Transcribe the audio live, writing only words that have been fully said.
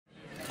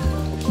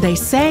They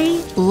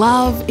say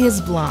love is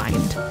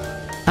blind.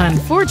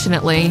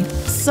 Unfortunately,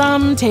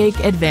 some take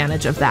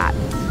advantage of that.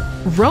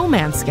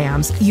 Romance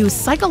scams use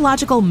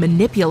psychological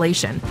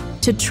manipulation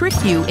to trick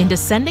you into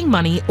sending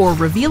money or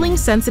revealing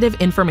sensitive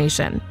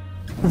information.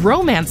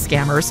 Romance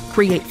scammers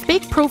create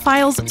fake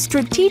profiles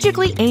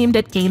strategically aimed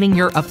at gaining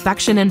your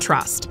affection and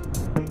trust.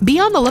 Be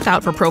on the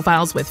lookout for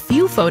profiles with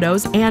few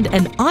photos and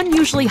an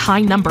unusually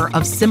high number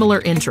of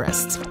similar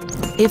interests.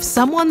 If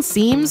someone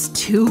seems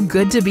too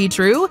good to be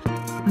true,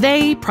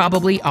 they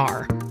probably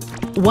are.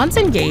 Once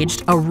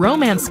engaged, a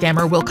romance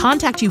scammer will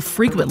contact you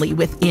frequently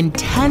with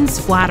intense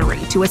flattery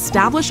to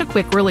establish a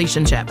quick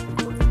relationship.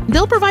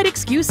 They'll provide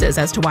excuses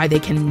as to why they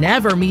can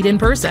never meet in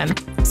person,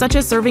 such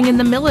as serving in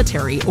the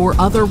military or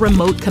other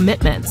remote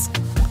commitments.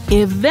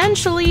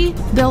 Eventually,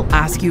 they'll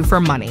ask you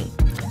for money.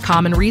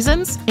 Common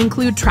reasons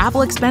include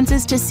travel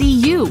expenses to see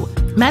you,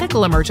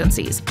 medical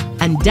emergencies,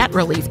 and debt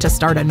relief to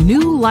start a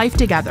new life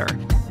together.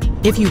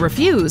 If you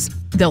refuse,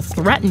 they'll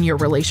threaten your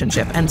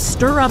relationship and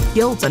stir up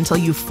guilt until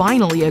you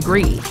finally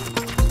agree.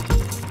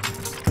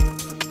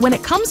 When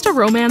it comes to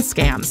romance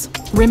scams,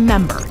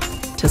 remember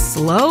to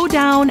slow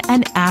down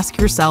and ask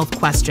yourself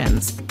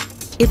questions.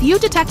 If you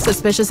detect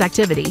suspicious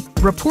activity,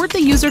 report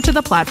the user to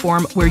the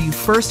platform where you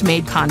first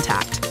made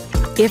contact.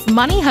 If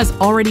money has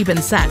already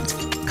been sent,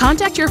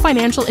 contact your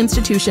financial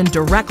institution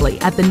directly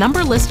at the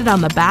number listed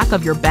on the back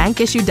of your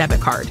bank-issued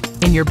debit card,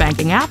 in your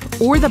banking app,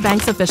 or the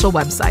bank's official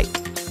website.